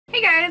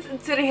guys,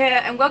 it's Sita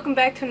here and welcome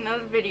back to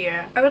another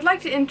video. I would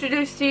like to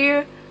introduce to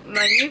you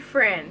my new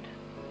friend.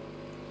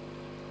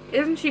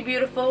 Isn't she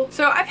beautiful?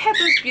 So I've had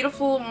this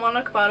beautiful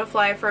monarch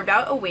butterfly for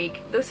about a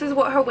week. This is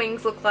what her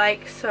wings look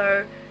like.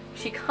 So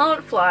she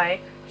can't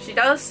fly. She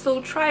does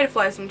still try to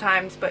fly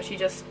sometimes, but she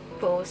just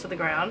falls to the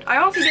ground. I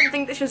honestly didn't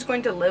think that she was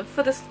going to live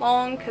for this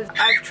long because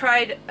I've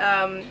tried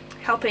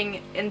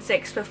helping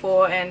insects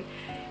before and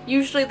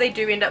usually they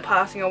do end up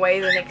passing away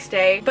the next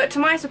day. But to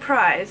my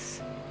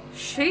surprise,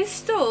 she's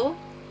still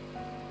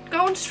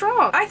going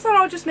strong. I thought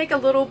I'll just make a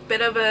little bit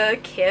of a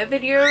care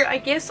video, I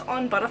guess,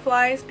 on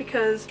butterflies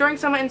because during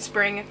summer and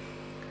spring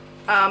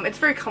it's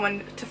very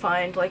common to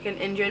find like an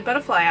injured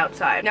butterfly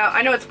outside. Now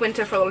I know it's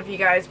winter for a lot of you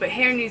guys, but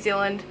here in New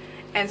Zealand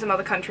and some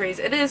other countries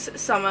it is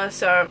summer,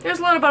 so there's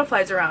a lot of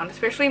butterflies around,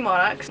 especially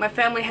monarchs. My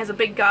family has a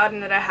big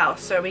garden at our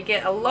house, so we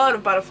get a lot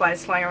of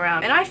butterflies flying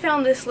around, and I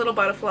found this little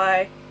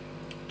butterfly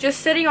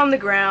just sitting on the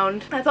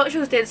ground. I thought she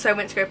was dead, so I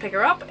went to go pick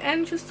her up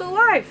and she's still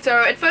alive.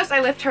 So at first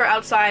I left her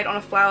outside on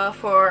a flower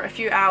for a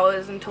few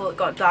hours until it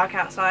got dark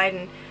outside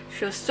and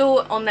she was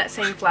still on that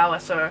same flower,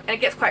 and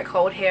it gets quite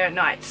cold here at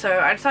night, so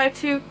I decided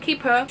to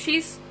keep her.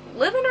 She's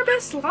living her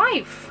best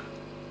life.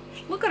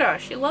 Look at her,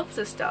 she loves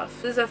this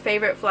stuff. This is her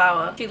favorite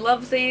flower. She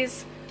loves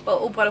these. Well,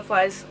 all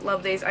butterflies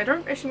love these. I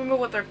don't actually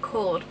remember what they're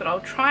called, but I'll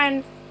try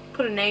and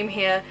put a name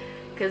here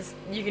because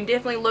you can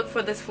definitely look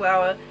for this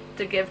flower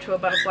to give to a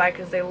butterfly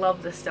because they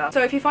love this stuff.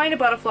 So if you find a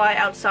butterfly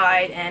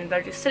outside and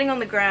they're just sitting on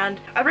the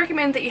ground, I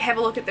recommend that you have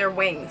a look at their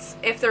wings.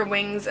 If their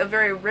wings are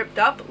very ripped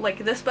up like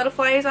this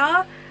butterfly's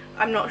are,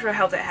 I'm not sure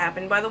how that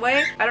happened, by the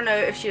way. I don't know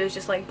if she was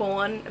just like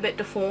born a bit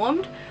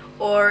deformed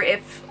or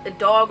if a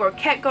dog or a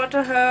cat got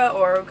to her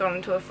or got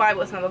into a fight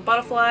with another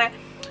butterfly.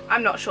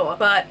 I'm not sure,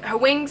 but her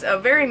wings are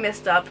very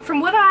messed up. From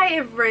what I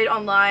have read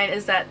online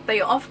is that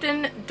they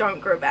often don't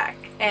grow back,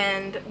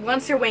 and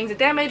once your wings are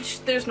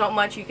damaged, there's not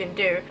much you can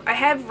do. I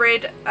have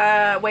read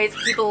ways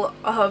people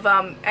of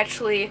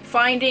actually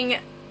finding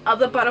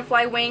other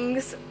butterfly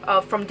wings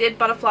from dead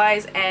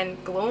butterflies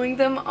and gluing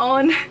them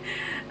on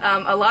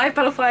alive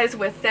butterflies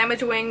with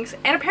damaged wings,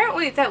 and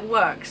apparently that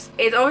works.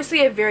 It's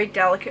obviously a very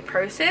delicate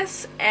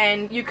process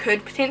and you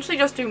could potentially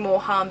just do more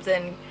harm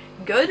than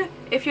good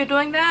if you're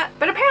doing that,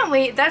 but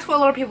apparently that's what a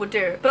lot of people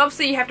do. But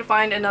obviously you have to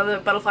find another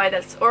butterfly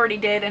that's already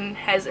dead and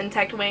has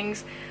intact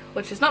wings,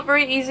 which is not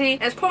very easy,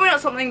 and it's probably not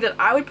something that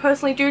I would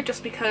personally do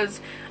just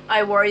because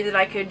I worry that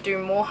I could do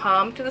more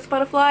harm to this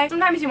butterfly.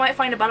 Sometimes you might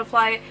find a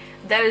butterfly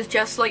that is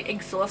just like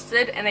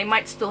exhausted and they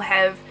might still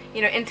have,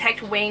 you know,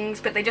 intact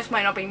wings, but they just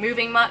might not be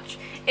moving much.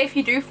 If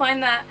you do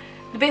find that,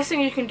 the best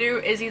thing you can do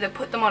is either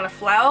put them on a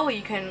flower where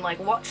you can like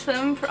watch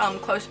them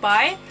close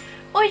by,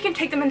 or you can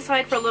take them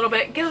inside for a little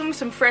bit, give them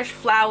some fresh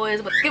flowers,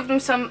 give them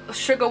some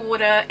sugar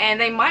water, and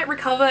they might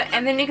recover,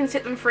 and then you can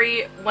set them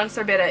free once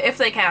they're better, if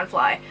they can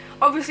fly.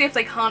 Obviously if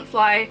they can't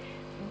fly,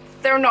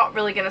 they're not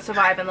really going to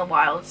survive in the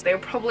wilds. They'll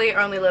probably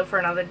only live for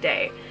another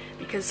day,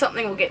 because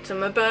something will get to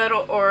them. A bird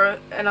or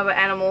another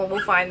animal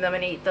will find them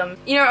and eat them.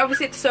 You know,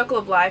 obviously it's a circle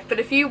of life, but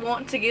if you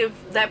want to give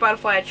that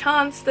butterfly a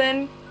chance,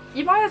 then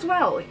you might as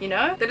well, you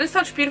know? They're just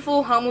such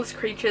beautiful, harmless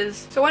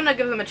creatures, so why not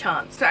give them a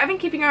chance? So I've been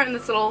keeping her in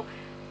this little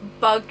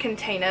bug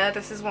container.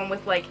 This is one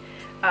with like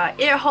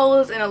air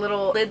holes and a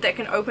little lid that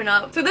can open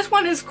up. So this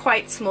one is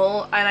quite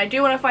small, and I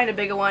do want to find a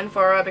bigger one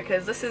for her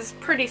because this is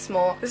pretty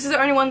small. This is the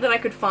only one that I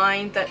could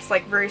find that's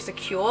like very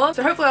secure,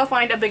 so hopefully I'll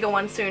find a bigger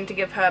one soon to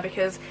give her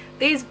because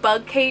these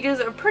bug cages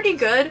are pretty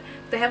good.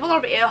 They have a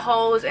lot of air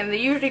holes and they're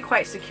usually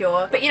quite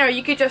secure, but you know,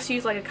 you could just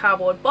use like a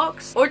cardboard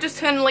box or just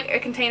turn like a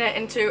container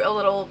into a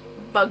little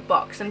bug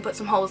box and put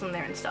some holes in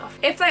there and stuff.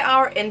 If they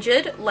are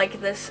injured, like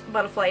this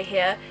butterfly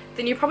here,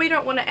 then you probably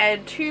don't want to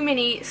add too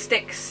many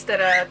sticks that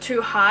are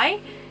too high,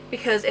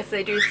 because if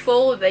they do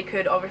fall, they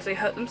could obviously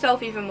hurt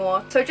themselves even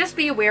more. So just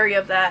be wary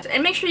of that,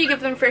 and make sure you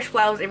give them fresh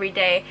flowers every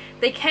day.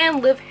 They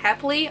can live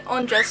happily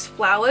on just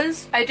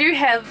flowers. I do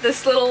have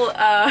this little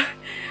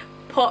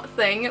pot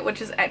thing,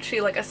 which is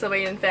actually like a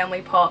Samoan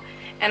family pot,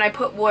 and I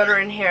put water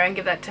in here and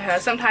give that to her.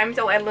 Sometimes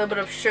I'll add a little bit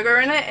of sugar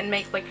in it and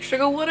make like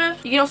sugar water.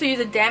 You can also use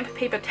a damp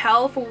paper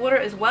towel for water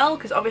as well,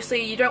 because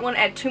obviously you don't want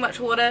to add too much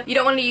water. You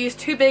don't want to use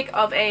too big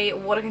of a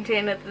water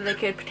container that they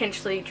could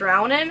potentially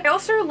drown in. I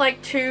also like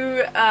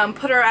to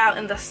put her out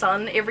in the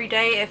sun every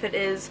day. If it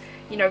is,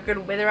 you know,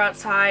 good weather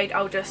outside,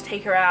 I'll just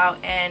take her out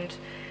and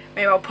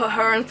maybe I'll put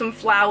her in some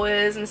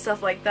flowers and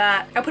stuff like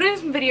that. I'll put in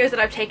some videos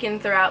that I've taken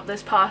throughout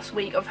this past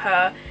week of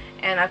her,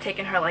 and I've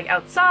taken her like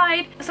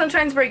outside. The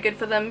sunshine's very good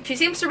for them. She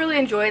seems to really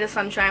enjoy the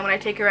sunshine. When I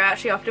take her out,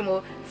 she often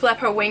will flap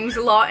her wings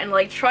a lot and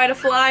like try to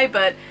fly,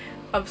 but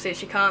obviously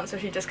she can't, so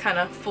she just kind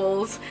of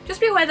falls.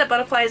 Just be aware that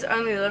butterflies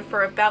only live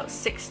for about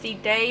 60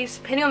 days,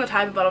 depending on the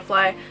type of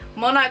butterfly.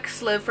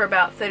 Monarchs live for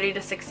about 30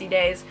 to 60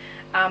 days,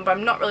 but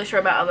I'm not really sure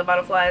about other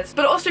butterflies.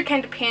 But it also can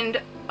depend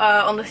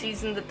on the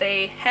season that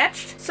they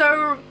hatched,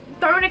 so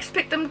don't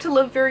expect them to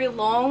live very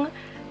long.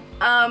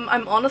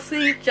 I'm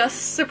honestly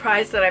just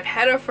surprised that I've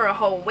had her for a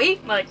whole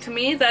week. Like, to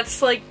me,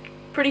 that's like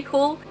pretty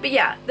cool. But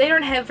yeah, they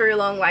don't have very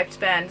long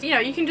lifespans. You know,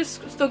 you can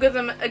just still give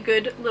them a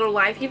good little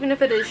life, even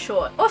if it is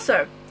short.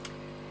 Also,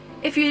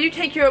 if you do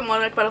take your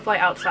monarch butterfly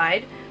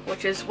outside,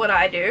 which is what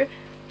I do,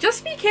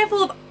 just be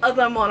careful of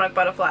other monarch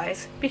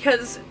butterflies,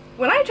 because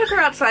when I took her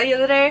outside the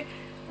other day,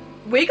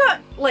 we got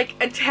like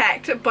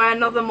attacked by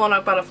another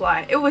monarch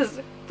butterfly. It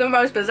was the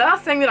most bizarre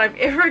thing that I've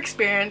ever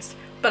experienced,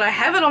 but I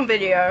have it on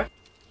video.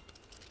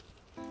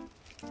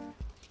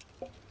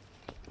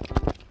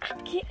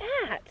 Get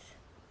out!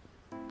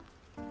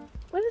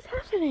 What is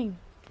happening?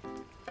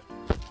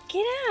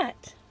 Get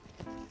out!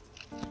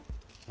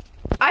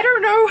 I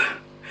don't know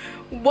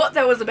what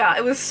that was about.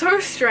 It was so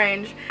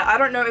strange. I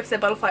don't know if the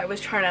butterfly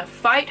was trying to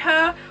fight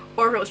her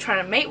or if it was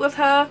trying to mate with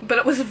her, but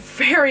it was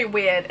very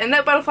weird. And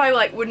that butterfly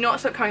like would not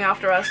stop coming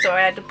after us, so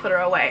I had to put her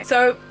away.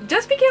 So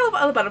just be careful of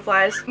other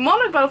butterflies.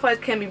 Monarch butterflies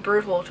can be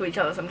brutal to each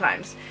other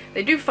sometimes.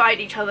 They do fight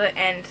each other,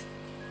 and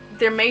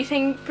their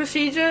mating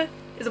procedure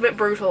is a bit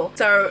brutal.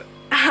 So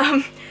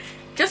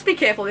just be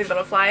careful of these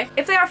butterflies.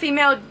 If they are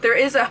female, there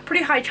is a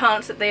pretty high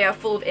chance that they are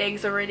full of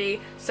eggs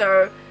already,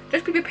 so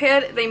just be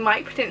prepared. They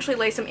might potentially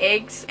lay some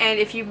eggs, and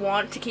if you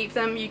want to keep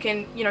them, you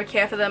can, you know,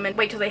 care for them and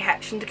wait till they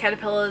hatch into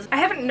caterpillars. I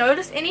haven't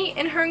noticed any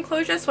in her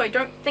enclosure, so I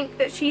don't think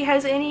that she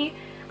has any.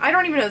 I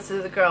don't even know this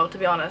is a girl, to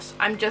be honest.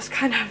 I'm just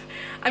kind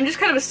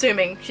of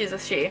assuming she's a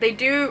she. They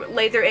do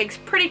lay their eggs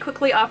pretty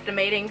quickly after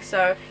mating,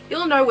 so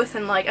you'll know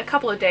within like a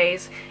couple of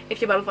days if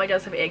your butterfly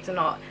does have eggs or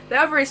not. They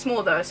are very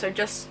small though, so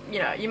just, you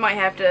know, you might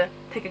have to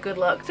take a good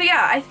look. So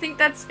yeah, I think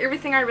that's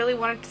everything I really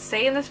wanted to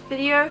say in this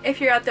video. If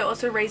you're out there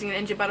also raising an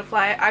injured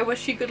butterfly, I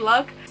wish you good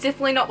luck. It's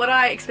definitely not what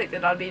I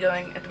expected I'd be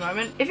doing at the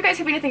moment. If you guys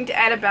have anything to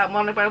add about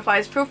monarch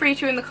butterflies, feel free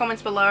to in the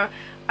comments below.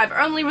 I've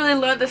only really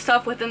learned this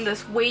stuff within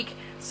this week,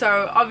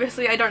 so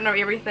obviously I don't know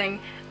everything.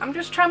 I'm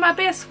just trying my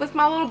best with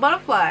my little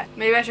butterfly.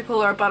 Maybe I should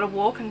call her a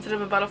butterwalk instead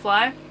of a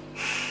butterfly.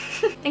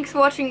 Thanks for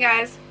watching,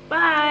 guys.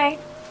 Bye!